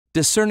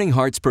Discerning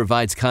Hearts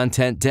provides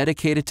content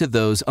dedicated to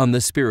those on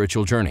the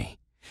spiritual journey.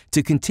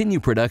 To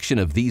continue production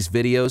of these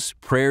videos,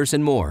 prayers,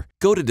 and more,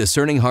 go to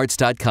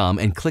discerninghearts.com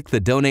and click the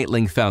donate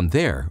link found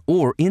there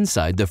or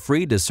inside the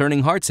free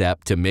Discerning Hearts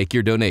app to make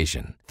your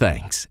donation.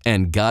 Thanks,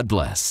 and God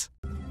bless.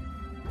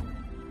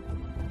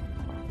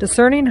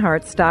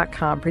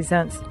 DiscerningHearts.com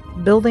presents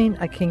Building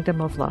a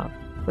Kingdom of Love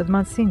with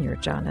Monsignor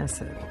John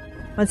Esseff.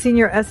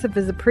 Monsignor Esseff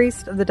is a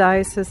priest of the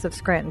Diocese of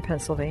Scranton,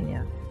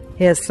 Pennsylvania.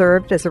 He has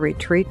served as a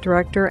retreat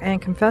director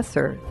and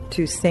confessor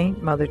to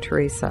Saint Mother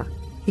Teresa.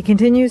 He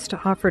continues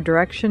to offer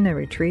direction and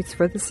retreats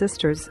for the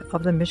Sisters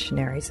of the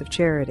Missionaries of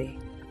Charity.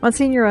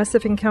 Monsignor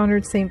Esseff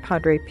encountered Saint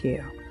Padre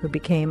Pio, who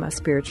became a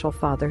spiritual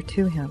father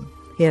to him.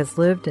 He has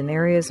lived in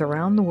areas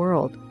around the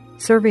world,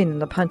 serving in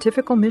the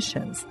Pontifical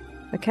Missions,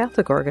 a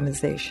Catholic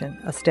organization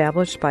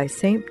established by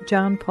Saint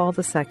John Paul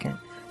II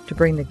to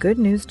bring the good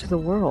news to the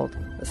world,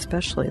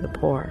 especially the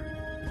poor.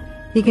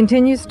 He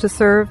continues to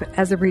serve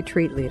as a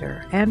retreat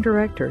leader and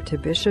director to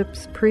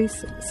bishops,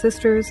 priests,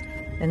 sisters,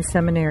 and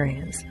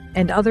seminarians,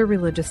 and other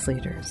religious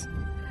leaders.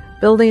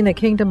 Building a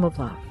Kingdom of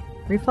Love,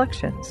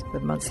 Reflections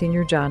with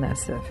Monsignor John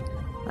Esseff.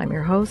 I'm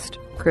your host,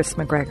 Chris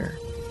McGregor.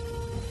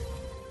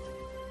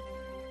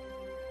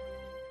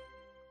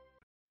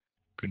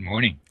 Good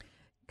morning.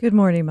 Good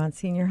morning,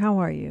 Monsignor. How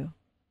are you?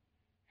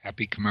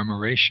 Happy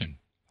commemoration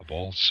of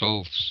All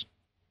Souls.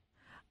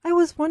 I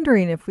was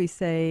wondering if we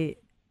say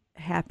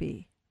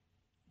happy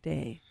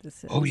day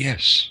this is. Oh,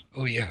 yes.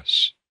 Oh,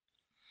 yes.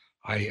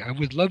 I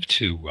would love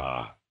to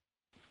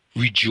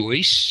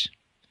rejoice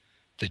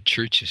the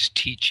Church's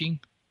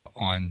teaching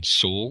on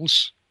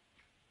souls.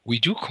 We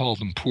do call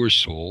them poor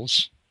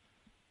souls,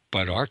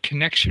 but our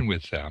connection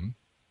with them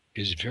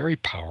is very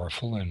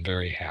powerful and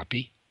very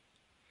happy.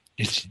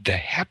 It's the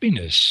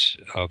happiness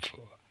of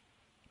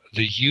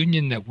the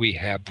union that we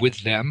have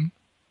with them,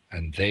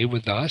 and they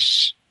with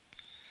us,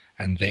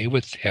 and they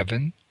with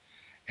heaven,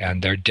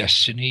 and their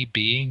destiny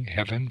being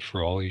heaven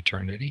for all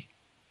eternity.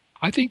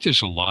 I think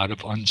there's a lot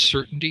of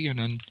uncertainty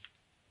and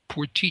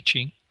poor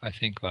teaching, I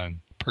think,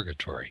 on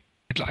purgatory.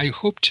 I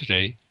hope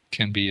today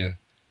can be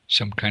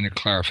some kind of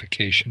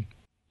clarification.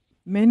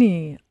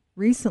 Many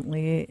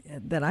recently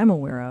that I'm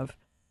aware of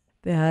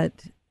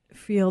that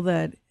feel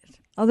that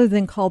other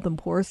than call them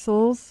poor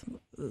souls,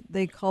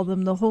 they call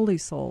them the holy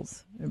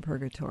souls in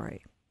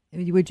purgatory.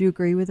 Would you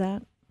agree with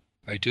that?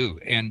 I do.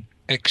 And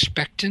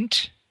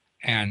expectant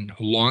and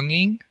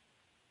longing.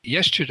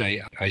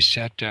 Yesterday, I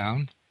sat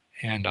down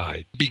and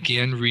I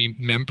began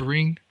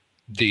remembering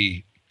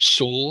the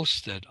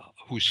souls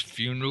whose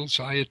funerals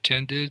I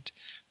attended,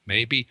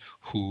 maybe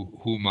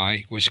whom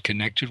I was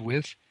connected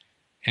with,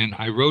 and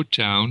I wrote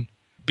down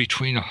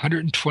between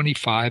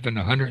 125 and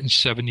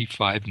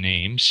 175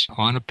 names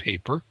on a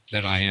paper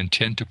that I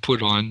intend to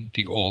put on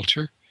the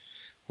altar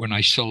when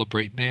I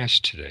celebrate Mass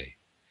today.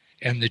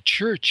 And the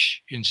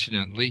Church,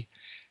 incidentally,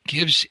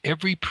 gives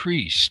every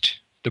priest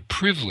the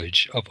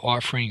privilege of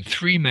offering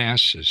 3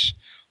 Masses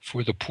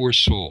for the poor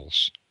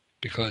souls,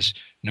 because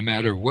no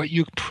matter what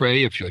you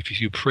pray, if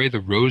you pray the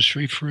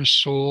rosary for a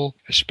soul,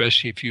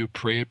 especially if you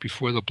pray it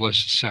before the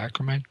Blessed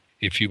Sacrament,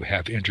 if you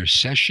have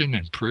intercession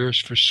and prayers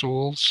for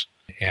souls,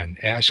 and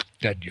ask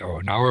that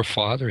an Our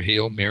Father,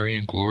 Hail Mary,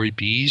 and Glory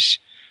Bees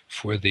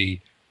for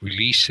the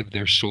release of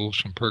their souls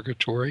from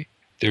purgatory,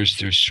 there's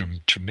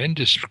some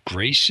tremendous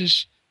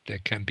graces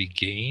that can be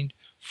gained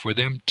for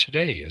them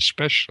today,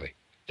 especially.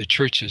 The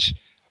Church is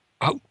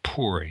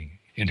outpouring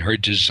in her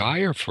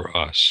desire for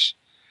us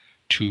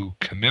to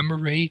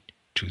commemorate,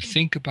 to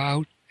think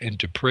about, and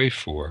to pray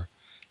for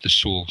the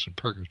souls in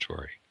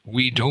purgatory.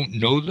 We don't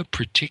know the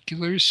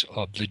particulars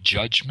of the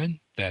judgment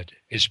that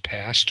is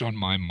passed on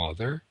my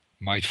mother,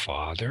 my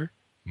father,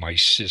 my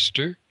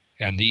sister,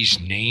 and these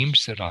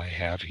names that I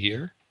have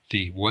here,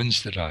 the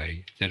ones that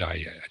I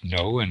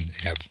know and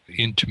have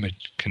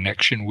intimate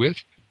connection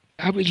with.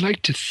 I would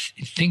like to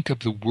think of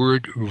the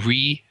word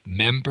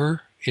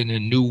remember in a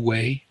new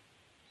way.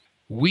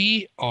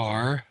 We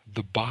are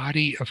the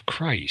body of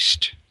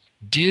Christ.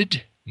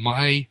 Did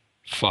my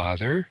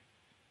father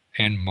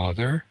and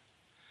mother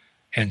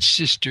and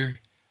sister,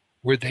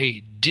 were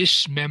they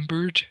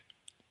dismembered?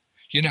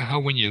 You know how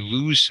when you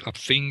lose a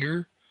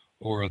finger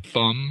or a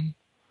thumb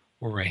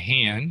or a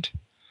hand,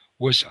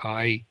 was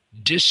I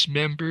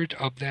dismembered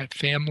of that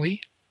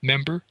family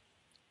member?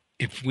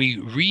 If we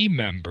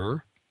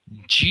remember,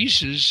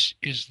 Jesus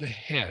is the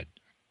head.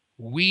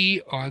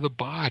 We are the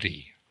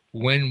body.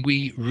 When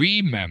we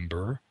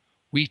remember,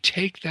 we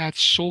take that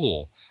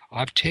soul.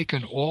 I've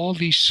taken all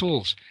these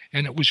souls,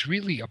 and it was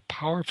really a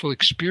powerful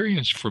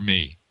experience for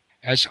me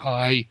as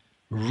I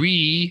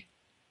reconnected,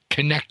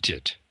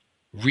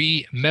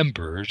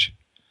 remembered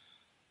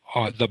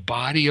the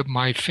body of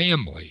my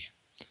family,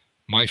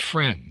 my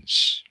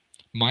friends,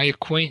 my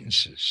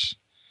acquaintances,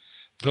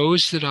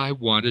 those that I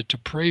wanted to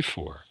pray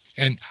for.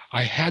 And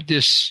I had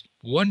this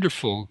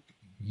wonderful,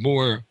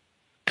 more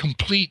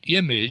complete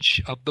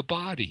image of the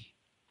body.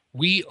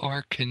 We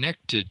are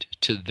connected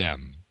to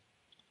them,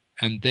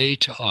 and they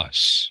to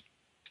us.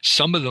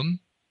 Some of them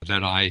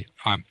that I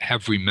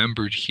have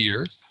remembered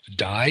here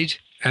died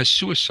as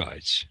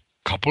suicides.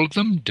 A couple of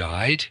them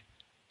died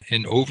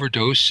in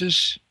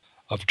overdoses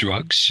of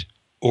drugs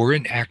or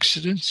in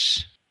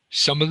accidents.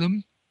 Some of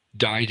them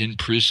died in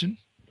prison.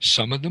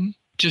 Some of them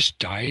just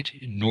died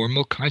in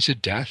normal kinds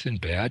of death in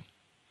bed.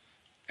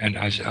 And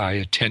as I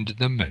attended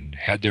them and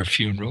had their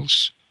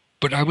funerals.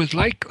 But I would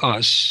like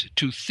us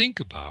to think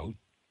about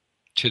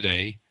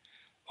today,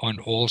 on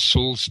All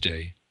Souls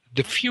Day,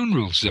 the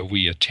funerals that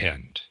we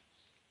attend.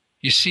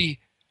 You see,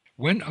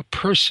 when a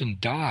person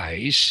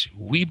dies,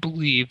 we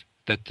believe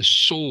that the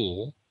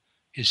soul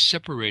is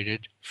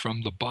separated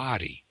from the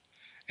body.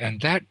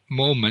 And that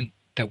moment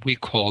that we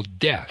call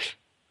death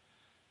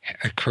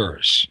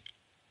occurs.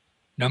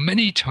 Now,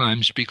 many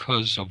times,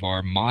 because of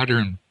our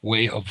modern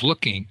way of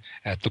looking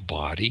at the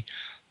body,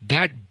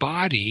 that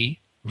body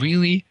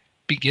really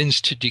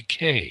begins to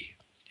decay.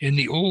 In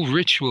the old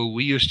ritual,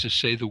 we used to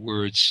say the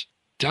words,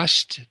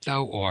 "Dust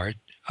thou art,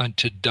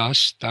 unto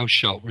dust thou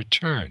shalt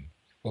return."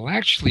 Well,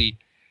 actually,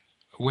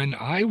 when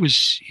I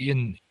was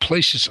in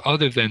places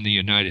other than the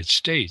United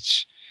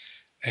States,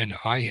 and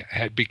I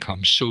had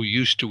become so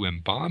used to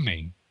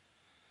embalming,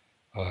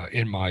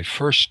 in my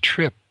first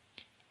trip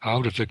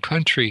out of the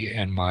country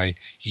and my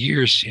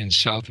years in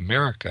South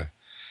America,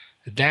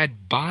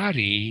 that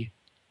body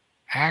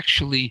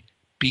actually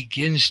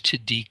begins to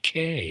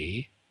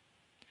decay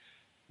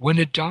when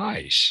it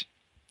dies.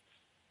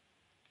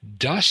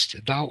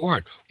 Dust thou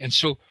art. And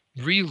so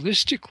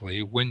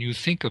realistically, when you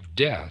think of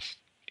death,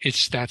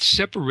 it's that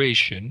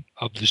separation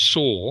of the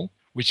soul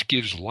which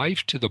gives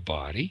life to the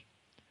body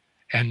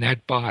and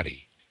that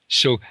body.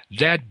 So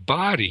that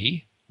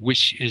body,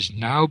 which is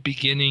now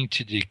beginning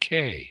to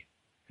decay,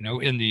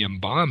 in the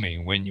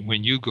embalming,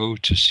 when you go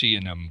to see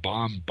an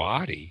embalmed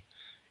body,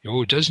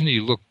 doesn't he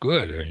look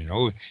good?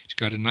 Or, he's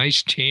got a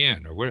nice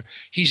tan or whatever.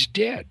 He's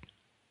dead.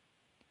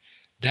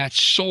 That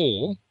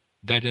soul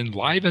that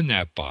enlivened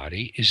that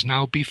body is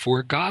now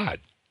before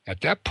God.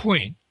 At that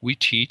point, we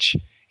teach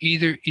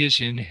either is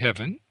in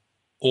heaven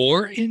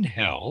or in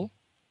hell,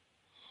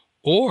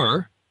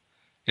 or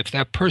if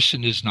that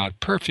person is not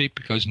perfect,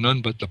 because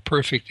none but the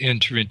perfect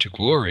enter into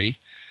glory,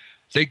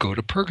 they go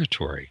to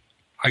purgatory.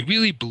 I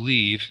really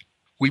believe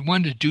we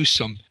want to do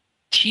some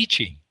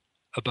teaching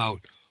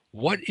about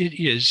what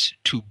it is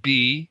to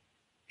be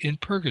in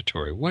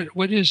purgatory.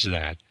 What is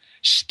that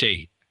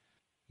state?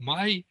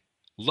 My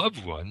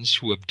loved ones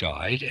who have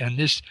died, and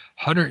this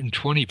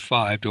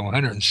 125 to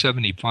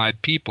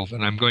 175 people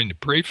that I'm going to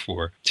pray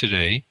for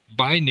today,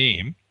 by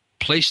name,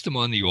 place them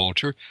on the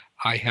altar.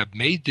 I have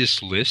made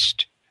this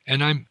list,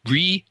 and I'm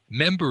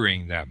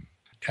remembering them.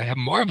 I have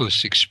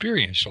marvelous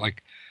experience.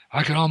 Like,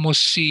 I can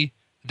almost see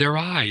their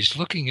eyes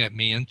looking at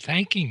me and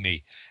thanking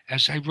me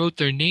as I wrote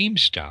their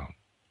names down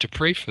to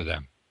pray for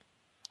them.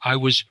 I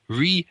was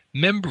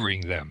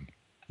remembering them.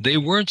 They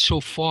weren't so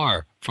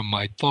far from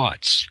my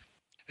thoughts.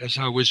 As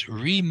I was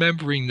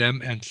remembering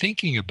them and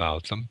thinking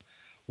about them,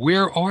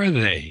 where are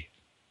they?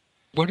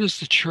 What does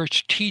the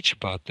church teach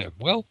about them?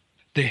 Well,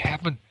 they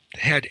haven't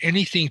had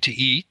anything to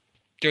eat.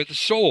 They're the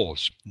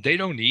souls. They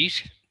don't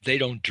eat. They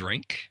don't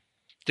drink.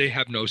 They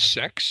have no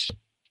sex.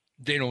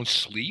 They don't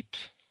sleep.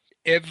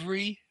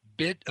 Every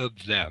bit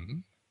of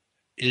them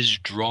is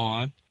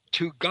drawn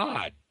to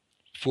God,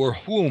 for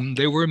whom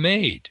they were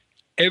made.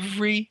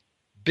 Every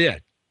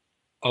bit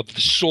of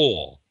the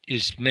soul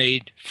is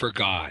made for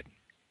God.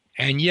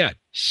 And yet,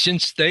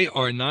 since they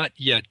are not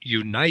yet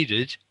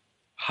united,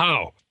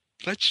 how?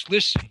 Let's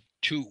listen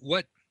to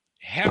what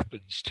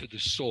happens to the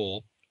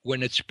soul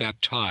when it's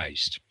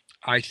baptized.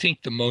 I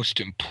think the most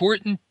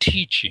important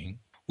teaching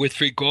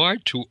with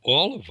regard to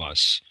all of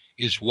us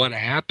is what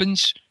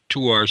happens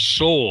to our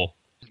soul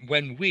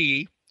when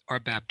we are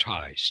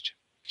baptized.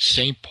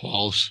 St.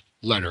 Paul's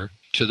letter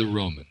to the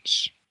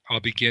Romans. I'll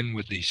begin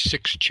with the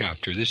 6th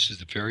chapter. This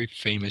is a very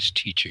famous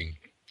teaching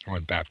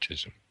on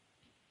baptism.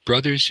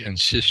 Brothers and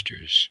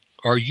sisters,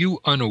 are you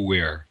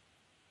unaware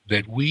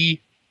that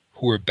we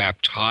who were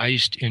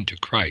baptized into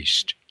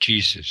Christ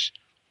Jesus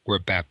were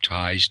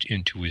baptized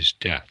into his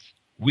death?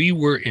 We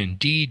were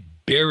indeed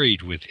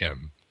buried with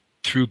him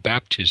through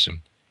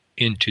baptism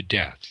into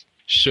death,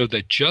 so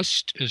that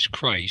just as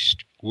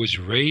Christ was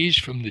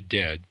raised from the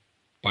dead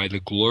by the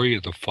glory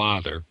of the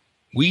Father,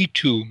 we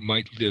too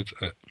might live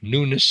a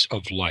newness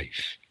of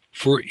life.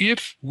 For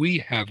if we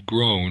have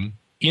grown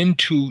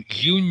into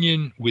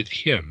union with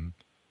him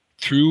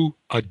through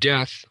a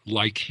death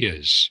like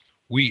his,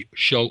 we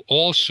shall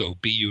also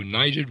be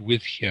united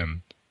with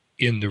him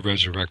in the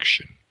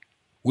resurrection.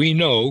 We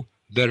know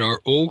that our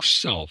old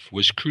self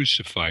was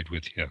crucified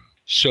with him,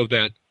 so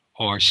that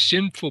our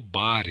sinful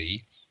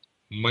body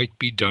might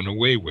be done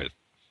away with,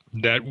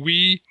 that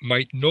we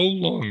might no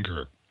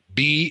longer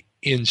be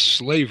in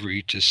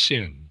slavery to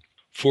sin,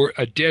 for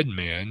a dead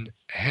man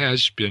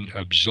has been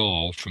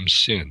absolved from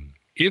sin.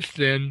 If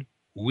then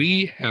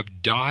we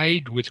have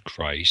died with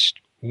Christ,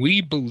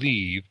 we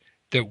believe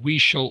that we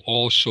shall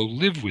also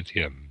live with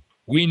him.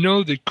 We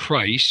know that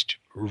Christ,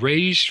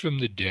 raised from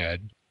the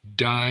dead,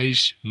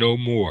 dies no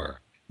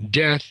more.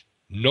 Death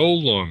no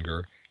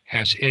longer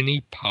has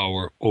any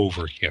power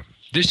over him.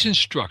 This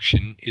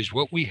instruction is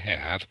what we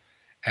have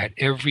at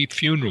every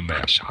funeral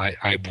mass.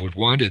 I would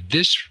wanted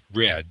this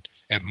read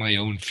at my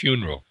own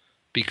funeral,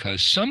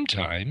 because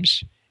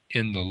sometimes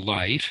in the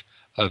life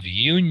of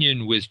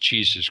union with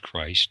Jesus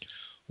Christ,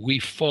 we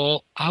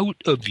fall out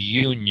of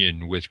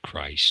union with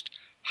Christ.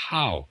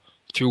 How?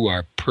 Through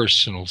our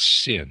personal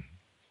sin.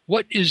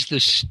 What is the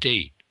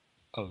state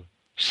of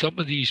some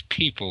of these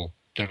people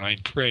that I'm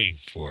praying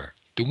for?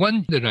 The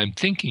one that I'm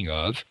thinking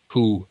of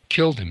who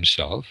killed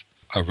himself,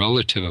 a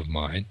relative of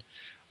mine,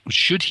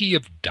 should he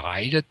have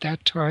died at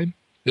that time?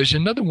 There's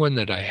another one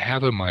that I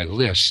have on my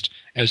list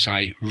as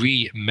I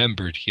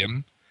remembered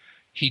him.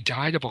 He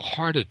died of a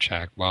heart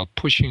attack while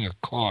pushing a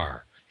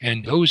car.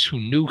 And those who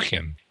knew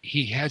him,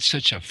 he had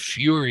such a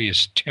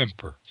furious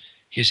temper.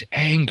 His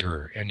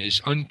anger and his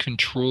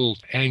uncontrolled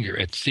anger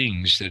at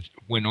things that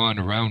went on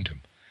around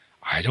him.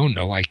 I don't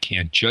know, I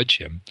can't judge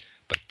him,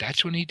 but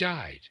that's when he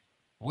died.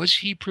 Was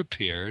he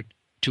prepared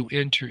to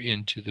enter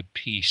into the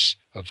peace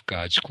of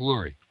God's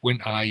glory?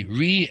 When I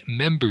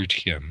remembered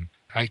him,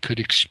 I could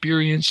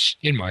experience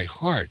in my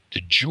heart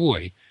the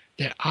joy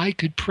that I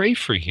could pray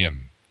for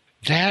him.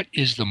 That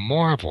is the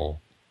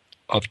marvel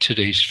of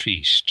today's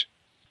feast.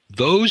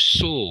 Those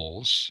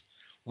souls,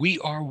 we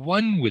are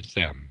one with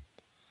them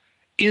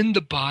in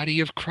the body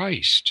of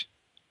Christ.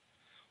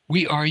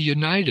 We are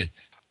united.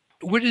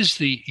 What is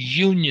the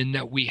union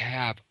that we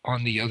have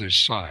on the other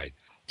side?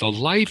 The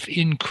life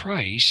in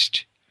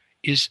Christ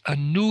is a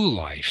new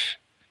life.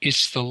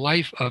 It's the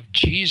life of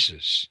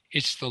Jesus.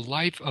 It's the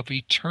life of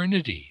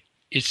eternity.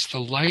 It's the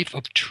life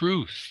of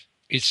truth.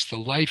 It's the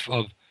life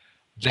of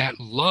that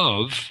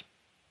love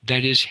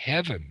that is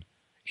heaven.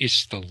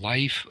 It's the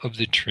life of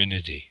the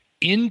Trinity,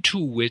 into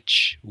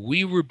which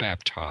we were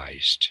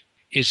baptized.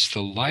 It's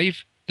the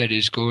life that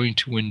is going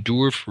to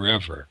endure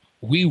forever.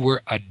 We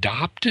were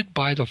adopted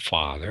by the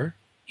Father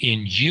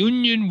in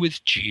union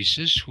with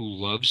Jesus, who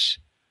loves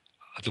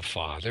the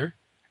Father,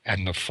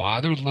 and the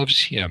Father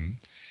loves him,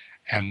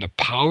 and the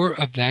power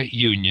of that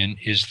union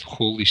is the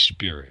Holy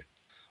Spirit.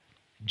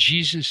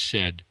 Jesus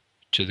said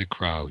to the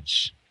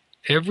crowds,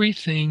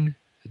 "Everything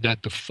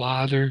that the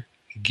Father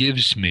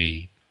gives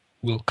me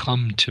will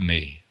come to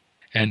me,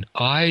 and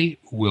I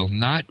will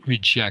not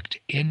reject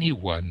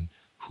anyone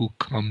who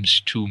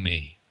comes to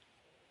me,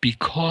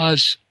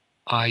 because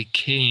I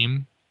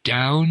came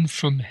down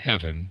from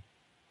heaven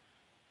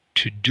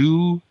to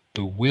do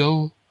the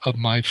will of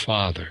my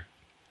Father,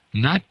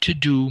 not to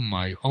do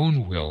my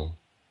own will,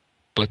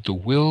 but the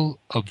will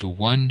of the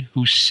one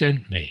who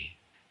sent me.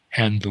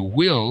 And the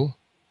will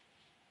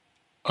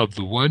of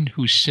the one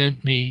who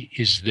sent me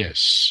is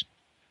this,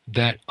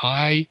 that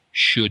I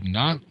should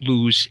not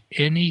lose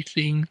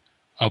anything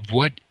of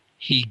what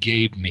he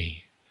gave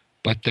me,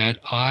 but that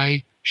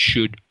I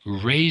should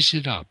raise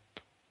it up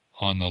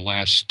on the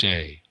last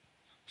day.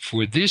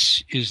 For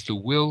this is the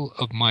will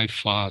of my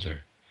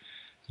Father,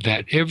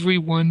 that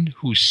everyone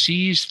who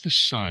sees the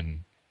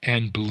Son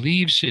and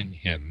believes in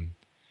him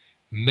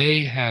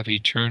may have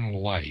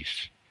eternal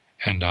life,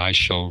 and I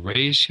shall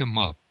raise him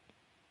up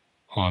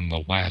on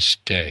the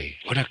last day."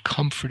 What a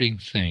comforting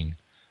thing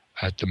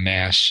at the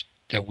Mass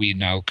that we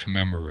now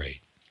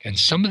commemorate. And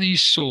some of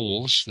these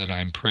souls that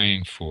I'm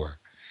praying for,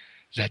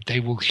 that they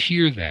will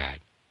hear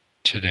that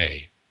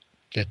today,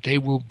 that they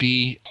will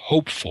be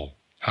hopeful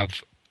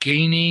of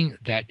gaining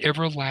that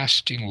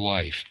everlasting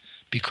life,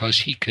 because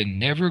he can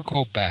never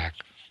go back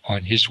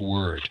on his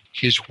word.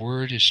 His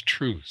word is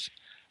truth.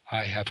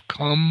 I have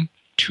come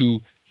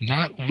to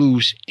not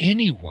lose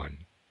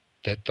anyone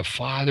that the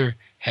Father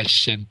has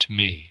sent to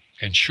me,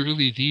 and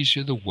surely these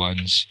are the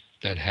ones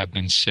that have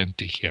been sent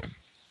to him.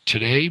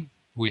 Today,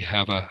 we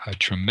have a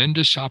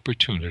tremendous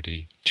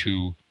opportunity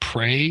to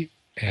pray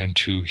and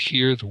to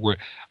hear the word.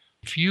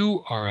 If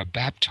you are a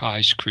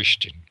baptized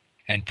Christian,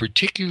 and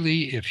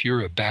particularly if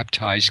you're a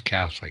baptized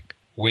Catholic,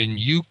 when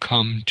you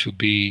come to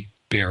be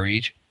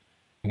buried,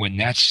 when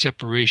that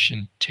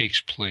separation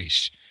takes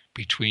place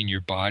between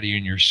your body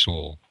and your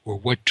soul, or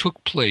what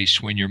took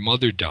place when your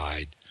mother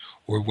died,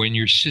 or when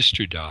your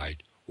sister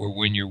died, or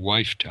when your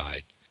wife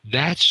died,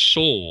 that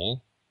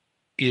soul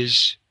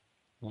is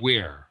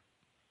where?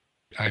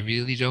 I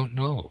really don't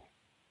know.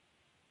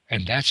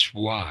 And that's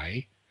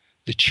why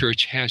the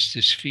church has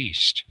this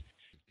feast.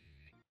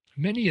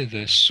 Many of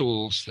the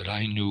souls that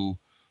I knew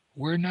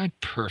were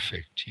not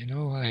perfect.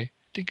 I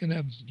thinking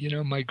of,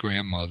 my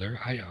grandmother.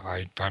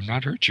 I'm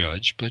not her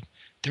judge, but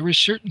there were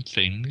certain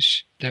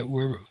things that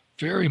were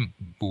very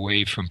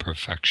away from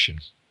perfection,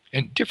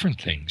 and different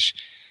things.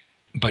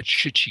 But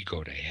should she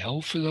go to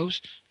hell for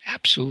those?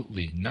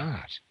 Absolutely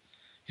not.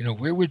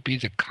 Where would be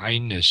the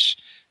kindness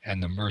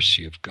and the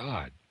mercy of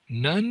God?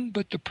 None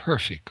but the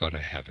perfect go to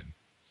heaven.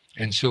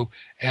 And so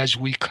as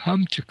we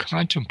come to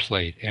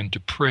contemplate and to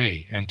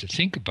pray and to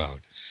think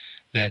about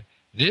that,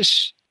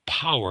 this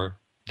power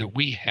that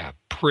we have,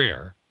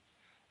 prayer,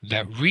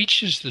 that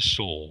reaches the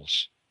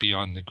souls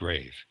beyond the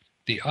grave.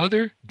 The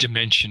other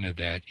dimension of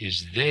that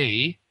is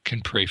they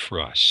can pray for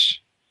us.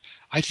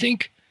 I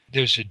think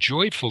there's a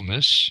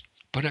joyfulness,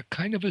 but a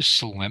kind of a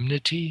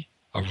solemnity,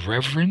 a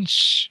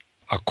reverence,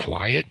 a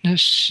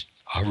quietness,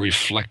 a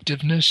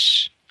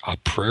reflectiveness, a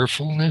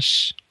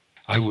prayerfulness.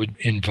 I would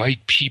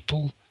invite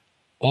people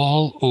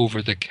all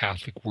over the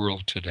Catholic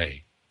world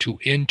today to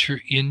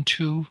enter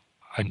into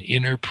an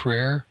inner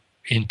prayer,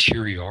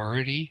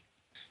 interiority,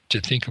 to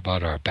think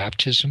about our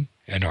baptism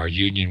and our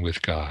union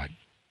with God.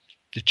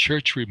 The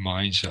Church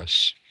reminds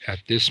us at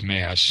this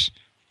Mass,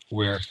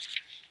 where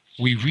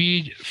we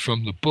read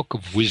from the Book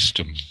of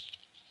Wisdom,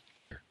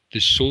 the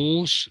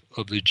souls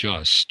of the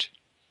just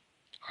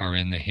are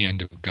in the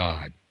hand of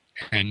God,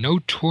 and no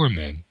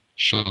torment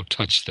shall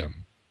touch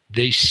them.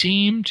 They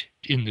seemed,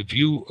 in the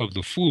view of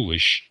the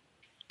foolish,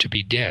 to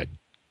be dead,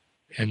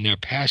 and they're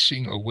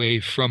passing away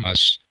from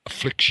us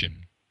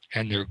affliction,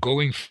 and they're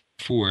going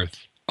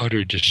forth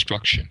utter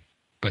destruction.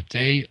 But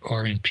they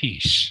are in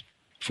peace.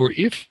 For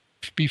if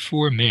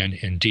before men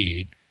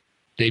indeed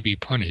they be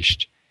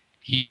punished,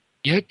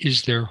 yet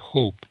is their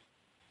hope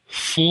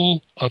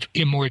full of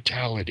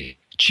immortality.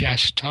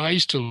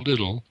 Chastised a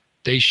little,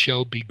 they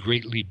shall be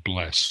greatly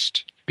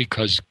blessed,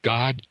 because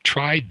God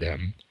tried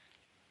them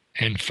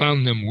and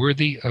found them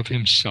worthy of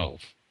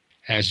himself.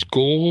 As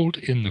gold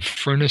in the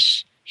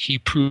furnace he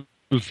proved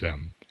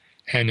them,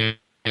 and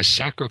as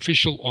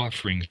sacrificial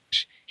offerings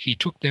he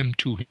took them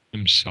to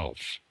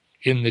himself.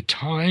 In the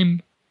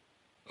time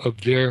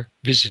of their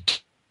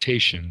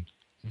visitation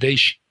they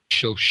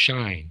shall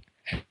shine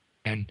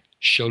and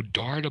shall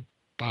dart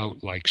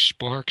about like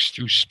sparks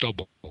through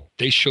stubble.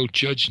 They shall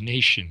judge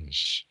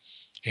nations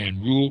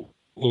and rule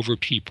over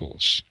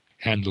peoples,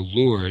 and the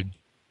Lord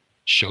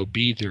shall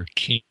be their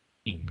king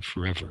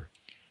forever.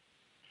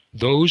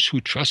 Those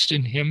who trust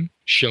in him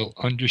shall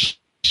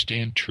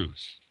understand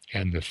truth,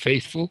 and the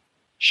faithful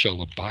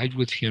shall abide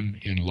with him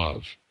in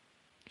love,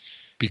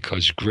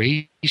 because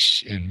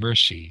grace and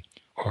mercy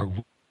are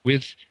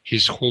with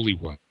his holy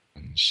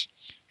ones,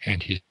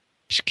 and his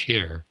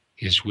care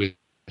is with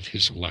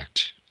his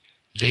elect.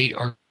 They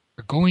are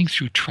going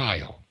through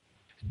trial.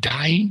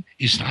 Dying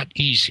is not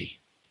easy.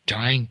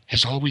 Dying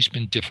has always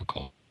been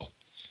difficult.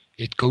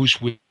 It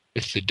goes with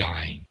the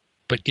dying.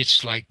 But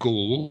it's like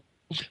gold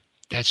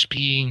that's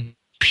being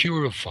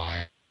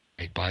purified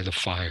by the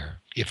fire.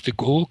 If the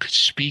gold could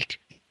speak,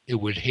 it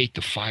would hate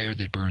the fire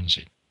that burns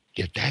it.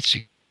 Yet that's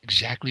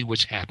exactly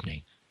what's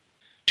happening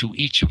to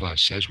each of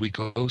us as we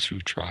go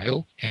through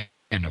trial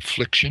and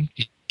affliction.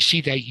 You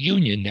see, that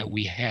union that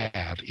we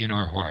have in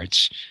our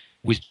hearts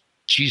with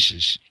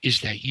Jesus is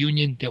that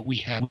union that we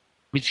have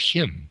with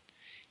him.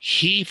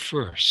 He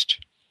first,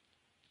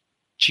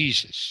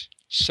 Jesus,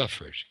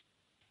 suffered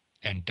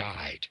and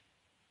died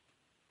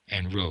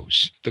and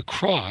rose. The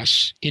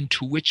cross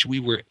into which we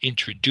were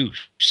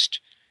introduced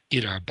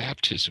in our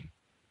baptism,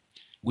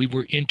 we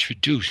were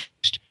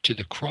introduced to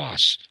the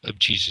cross of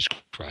Jesus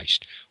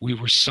Christ. We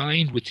were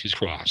signed with his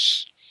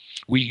cross.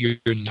 We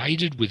are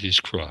united with his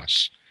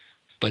cross.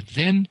 But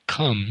then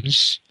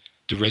comes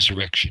the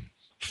resurrection.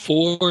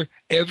 For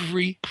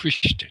every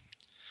Christian,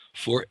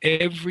 for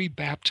every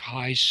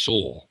baptized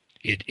soul,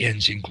 it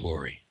ends in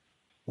glory.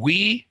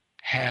 We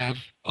have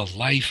a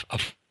life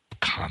of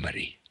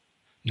comedy,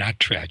 not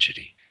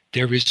tragedy.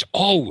 There is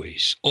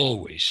always,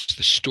 always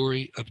the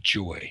story of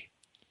joy.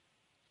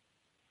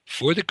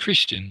 For the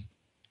Christian,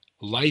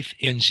 life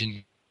ends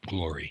in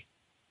glory,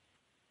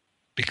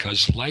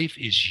 because life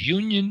is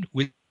union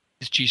with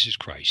Jesus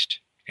Christ,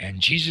 and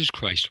Jesus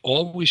Christ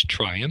always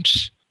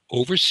triumphs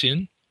over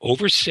sin,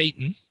 over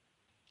Satan,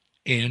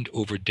 and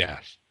over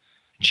death.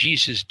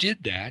 Jesus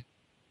did that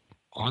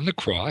on the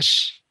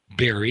cross,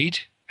 buried,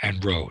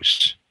 and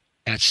rose.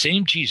 That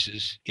same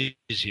Jesus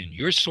is in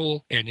your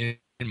soul and in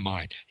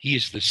mine. He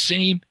is the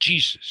same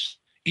Jesus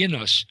in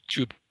us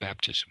through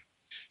baptism.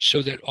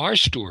 So that our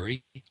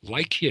story,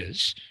 like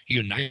his,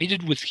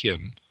 united with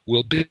him,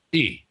 will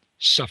be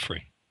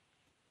suffering,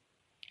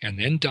 and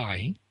then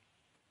dying,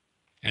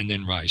 and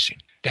then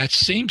rising. That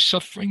same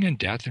suffering and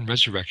death and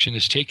resurrection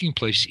is taking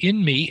place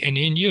in me and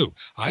in you.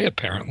 I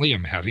apparently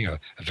am having a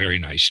very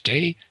nice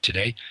day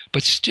today,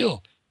 but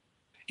still,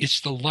 it's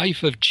the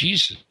life of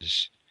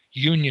Jesus,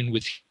 union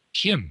with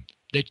him,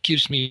 that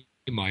gives me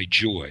my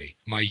joy,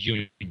 my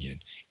union.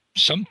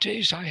 Some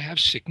days I have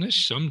sickness,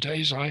 some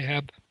days I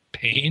have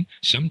pain,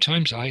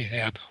 sometimes I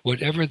have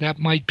whatever that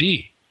might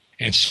be,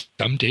 and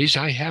some days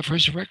I have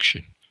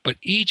resurrection. But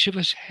each of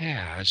us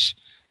has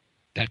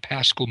that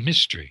Paschal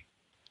mystery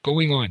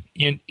going on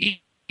in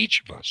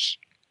each of us.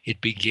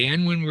 It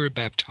began when we were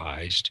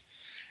baptized,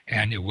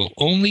 and it will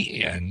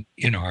only end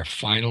in our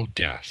final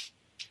death.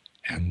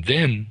 And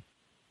then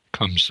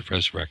comes the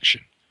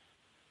resurrection.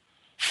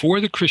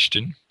 For the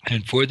Christian,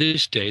 and for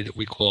this day that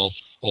we call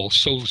All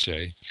Souls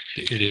Day,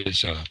 it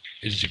is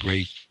a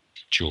great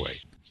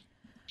joy.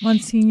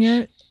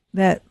 Monsignor,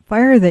 that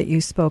fire that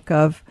you spoke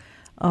of,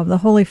 the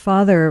Holy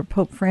Father,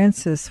 Pope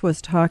Francis,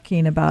 was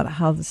talking about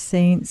how the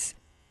saints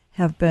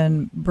have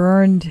been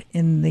burned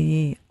in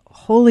the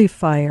holy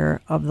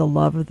fire of the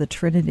love of the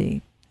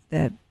Trinity.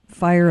 That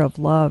fire of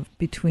love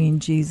between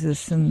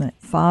Jesus and the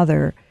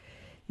Father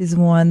is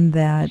one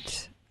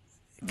that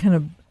kind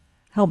of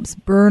helps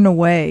burn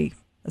away,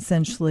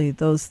 essentially,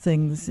 those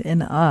things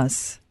in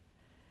us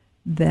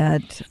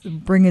that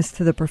bring us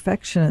to the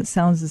perfection it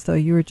sounds as though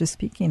you were just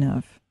speaking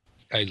of.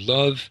 I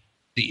love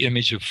the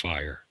image of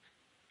fire.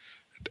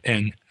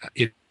 And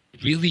it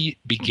really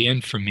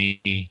began for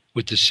me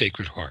with the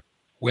Sacred Heart.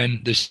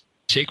 When the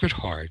Sacred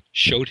Heart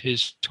showed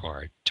his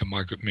heart to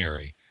Margaret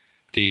Mary,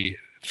 the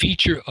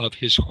feature of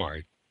his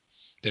heart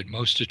that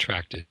most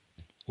attracted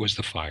was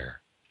the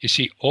fire. You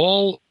see,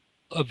 all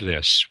of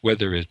this,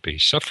 whether it be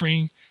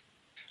suffering,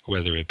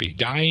 whether it be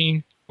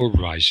dying or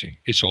rising,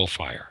 it's all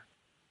fire.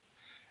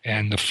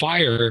 And the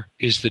fire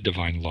is the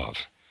divine love.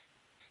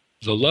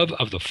 The love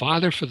of the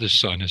Father for the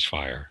Son is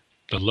fire.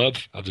 The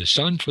love of the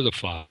Son for the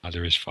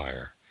Father is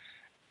fire.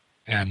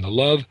 And the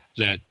love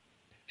that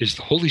is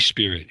the Holy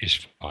Spirit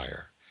is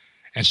fire.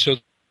 And so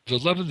the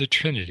love of the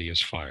Trinity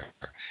is fire.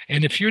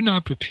 And if you're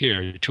not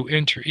prepared to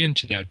enter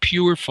into that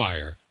pure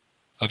fire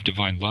of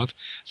divine love,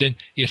 then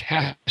it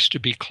has to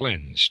be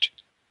cleansed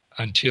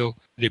until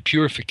the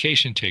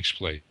purification takes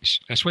place.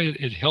 That's why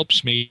it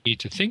helps me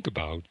to think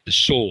about the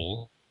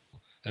soul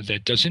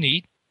that doesn't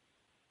eat,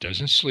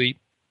 doesn't sleep,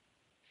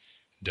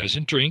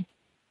 doesn't drink,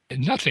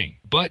 nothing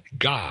but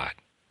God.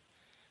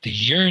 The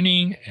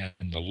yearning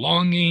and the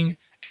longing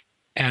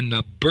and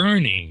the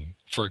burning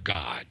for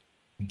God.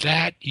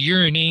 That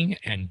yearning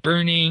and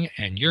burning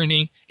and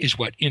yearning is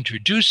what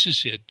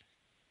introduces it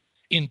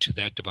into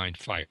that divine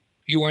fire.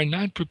 You are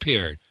not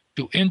prepared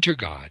to enter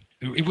God.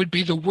 It would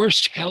be the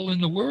worst hell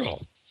in the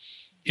world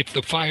if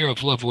the fire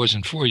of love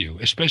wasn't for you,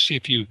 especially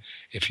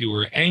if you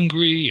were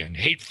angry and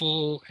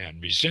hateful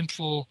and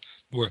resentful,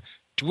 or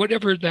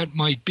whatever that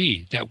might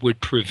be that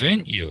would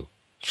prevent you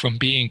from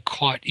being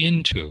caught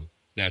into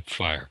that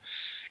fire.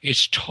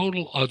 It's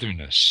total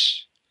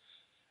otherness.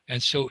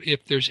 And so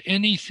if there's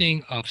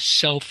anything of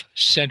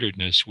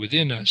self-centeredness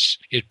within us,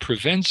 it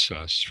prevents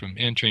us from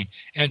entering.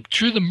 And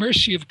through the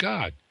mercy of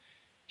God,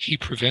 he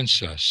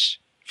prevents us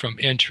from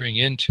entering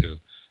into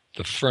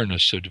the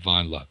furnace of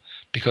divine love.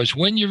 Because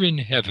when you're in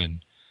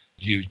heaven,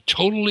 you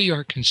totally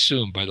are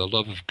consumed by the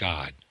love of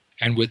God.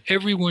 And with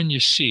everyone you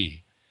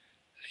see,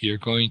 you're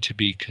going to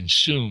be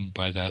consumed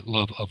by that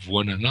love of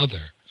one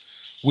another.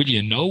 Will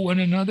you know one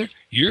another?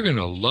 You're going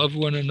to love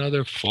one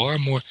another far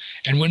more.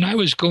 And when I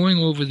was going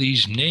over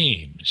these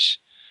names,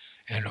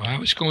 and I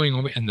was going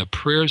over and the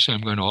prayers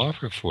I'm going to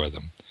offer for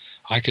them,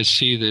 I could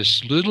see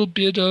this little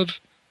bit of,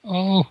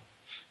 Lord,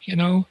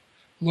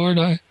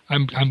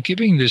 I'm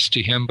giving this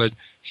to him, but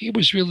he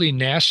was really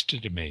nasty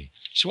to me.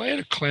 So I had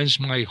to cleanse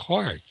my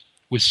heart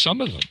with some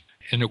of them.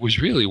 And it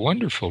was really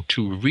wonderful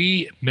to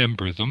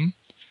remember them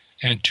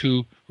and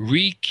to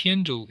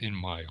rekindle in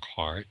my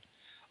heart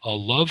a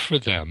love for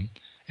them,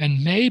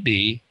 and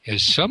maybe,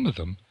 as some of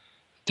them,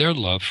 their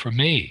love for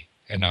me.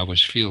 And I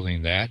was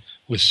feeling that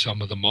with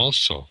some of them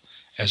also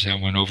as I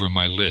went over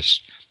my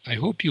list. I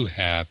hope you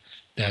have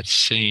that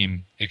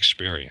same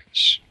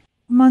experience.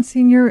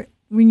 Monsignor,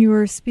 when you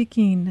were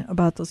speaking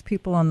about those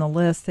people on the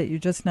list that you're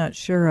just not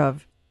sure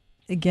of,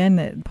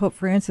 again, Pope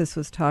Francis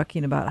was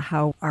talking about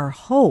how our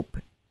hope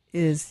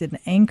is an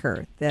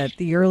anchor, that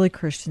the early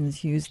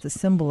Christians used the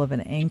symbol of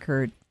an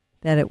anchor,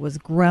 that it was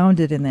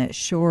grounded in that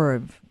shore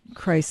of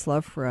Christ's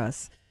love for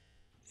us.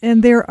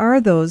 And there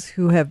are those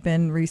who have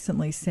been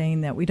recently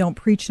saying that we don't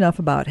preach enough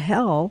about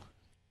hell,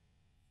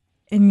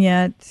 and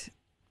yet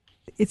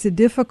it's a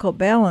difficult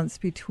balance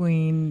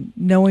between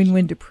knowing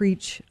when to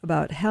preach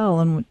about hell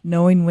and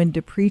knowing when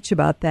to preach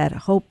about that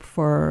hope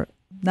for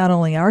not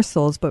only our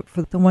souls, but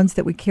for the ones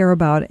that we care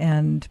about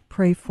and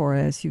pray for,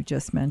 as you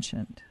just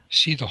mentioned.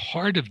 See, the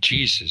heart of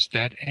Jesus,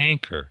 that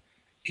anchor,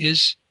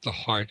 is the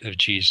heart of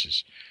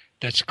Jesus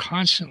that's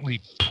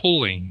constantly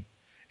pulling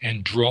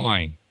and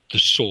drawing the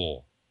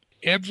soul.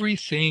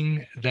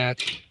 Everything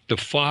that the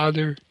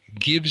Father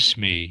gives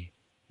me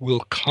will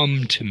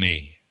come to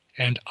me,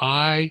 and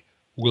I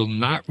will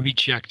not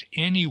reject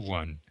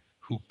anyone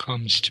who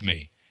comes to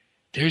me.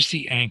 There's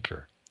the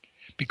anchor.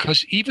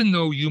 Because even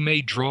though you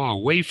may draw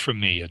away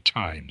from me at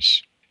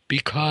times,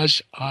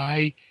 because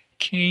I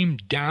came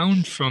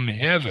down from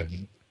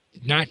heaven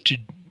not to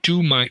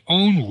do my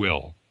own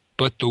will,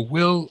 but the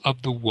will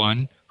of the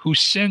one who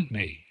sent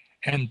me.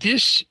 And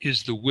this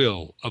is the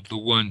will of the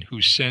one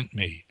who sent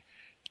me,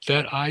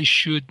 that I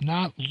should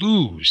not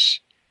lose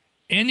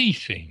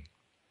anything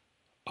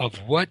of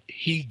what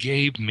he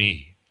gave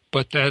me,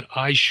 but that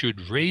I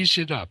should raise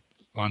it up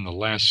on the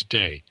last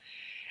day.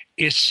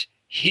 It's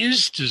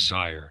his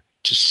desire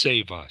to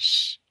save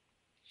us,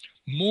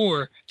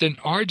 more than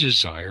our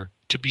desire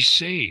to be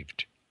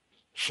saved.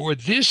 For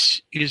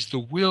this is the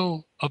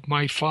will of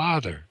my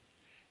Father,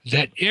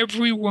 that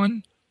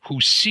everyone who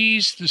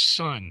sees the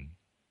Son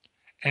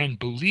and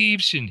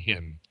believes in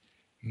him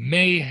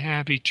may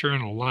have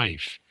eternal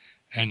life,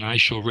 and I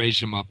shall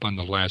raise him up on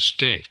the last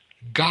day.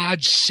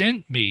 God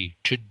sent me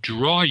to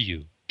draw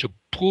you, to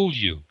pull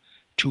you,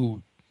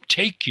 to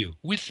take you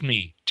with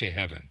me to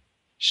heaven.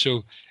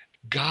 So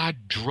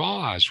God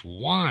draws,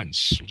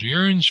 wants,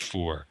 yearns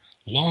for,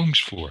 longs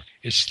for.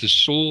 It's the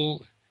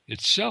soul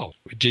itself.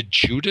 Did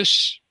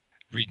Judas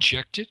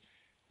reject it?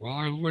 Well,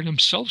 our Lord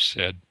himself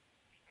said,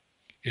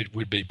 it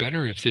would be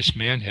better if this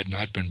man had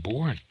not been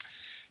born,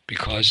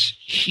 because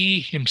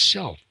he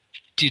himself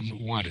didn't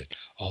want it,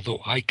 although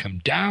I come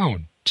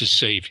down to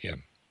save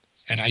him.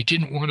 And I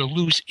didn't want to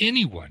lose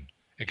anyone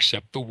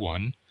except the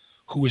one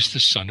who is the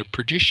son of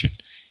perdition.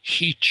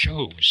 He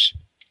chose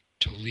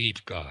to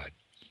leave God.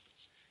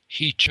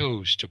 He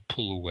chose to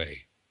pull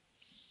away.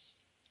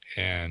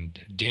 And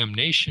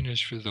damnation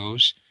is for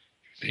those,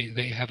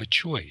 they have a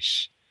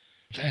choice.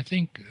 I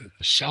think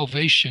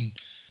salvation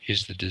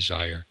is the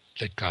desire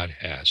that God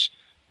has.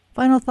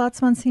 Final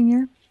thoughts,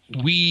 Monsignor?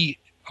 We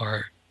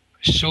are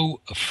so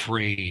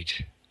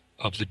afraid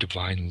of the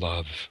divine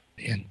love,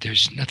 and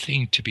there's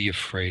nothing to be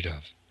afraid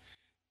of.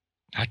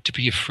 Not to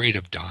be afraid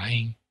of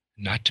dying,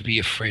 not to be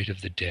afraid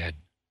of the dead,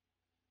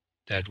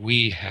 that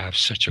we have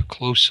such a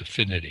close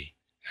affinity.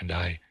 And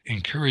I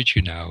encourage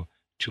you now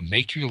to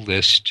make your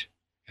list,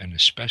 and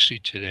especially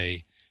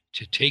today,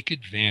 to take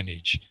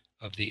advantage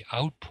of the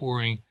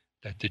outpouring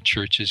that the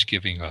Church is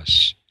giving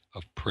us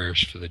of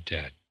prayers for the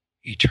dead.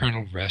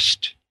 Eternal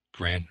rest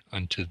grant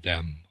unto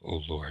them,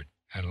 O Lord,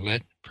 and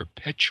let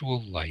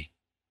perpetual light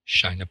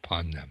shine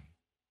upon them.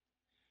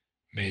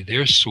 May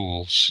their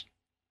souls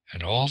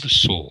and all the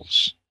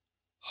souls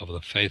of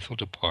the faithful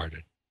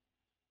departed,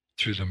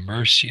 through the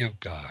mercy of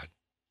God,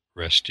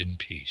 rest in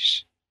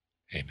peace.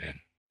 Amen.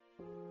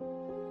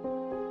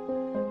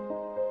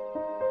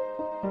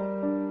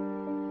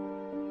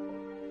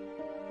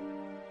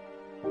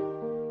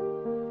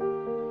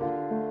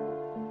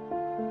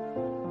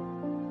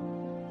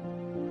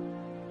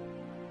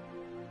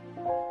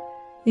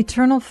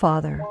 Eternal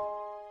Father,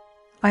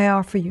 I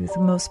offer you the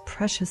most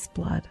precious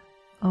blood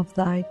of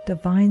thy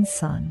divine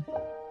Son,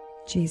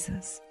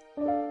 Jesus,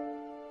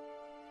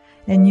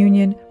 in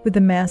union with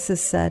the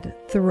Masses said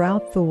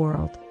throughout the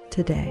world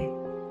today,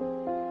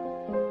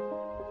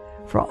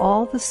 for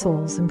all the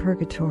souls in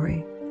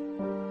purgatory,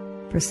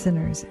 for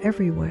sinners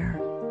everywhere,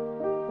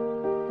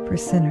 for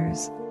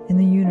sinners in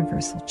the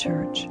universal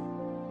Church,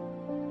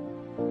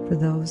 for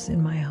those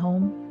in my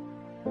home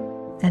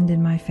and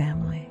in my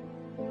family.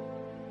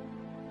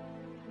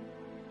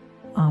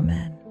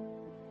 Amen.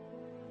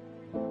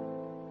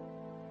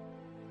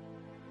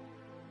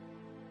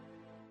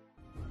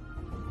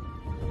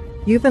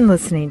 You've been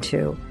listening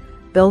to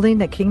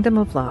Building a Kingdom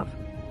of Love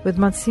with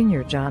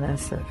Monsignor John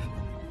Esseff.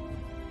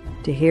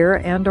 To hear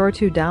and or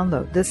to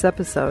download this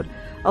episode,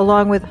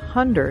 along with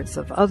hundreds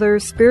of other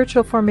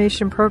spiritual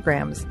formation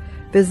programs,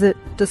 visit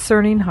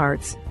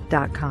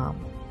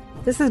discerninghearts.com.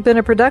 This has been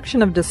a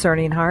production of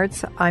Discerning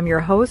Hearts. I'm your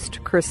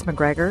host, Chris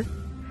McGregor.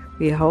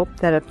 We hope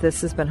that if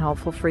this has been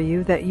helpful for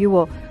you, that you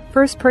will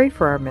first pray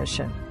for our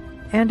mission.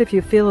 And if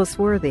you feel us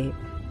worthy,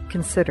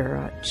 consider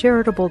a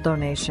charitable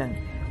donation,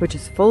 which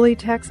is fully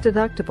tax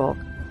deductible,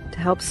 to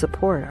help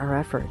support our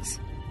efforts.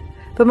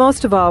 But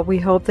most of all, we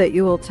hope that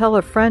you will tell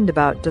a friend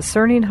about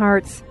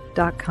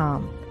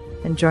discerninghearts.com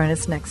and join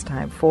us next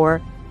time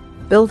for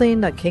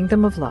Building a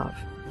Kingdom of Love,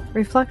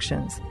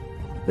 Reflections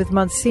with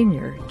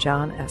Monsignor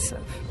John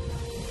Esseff.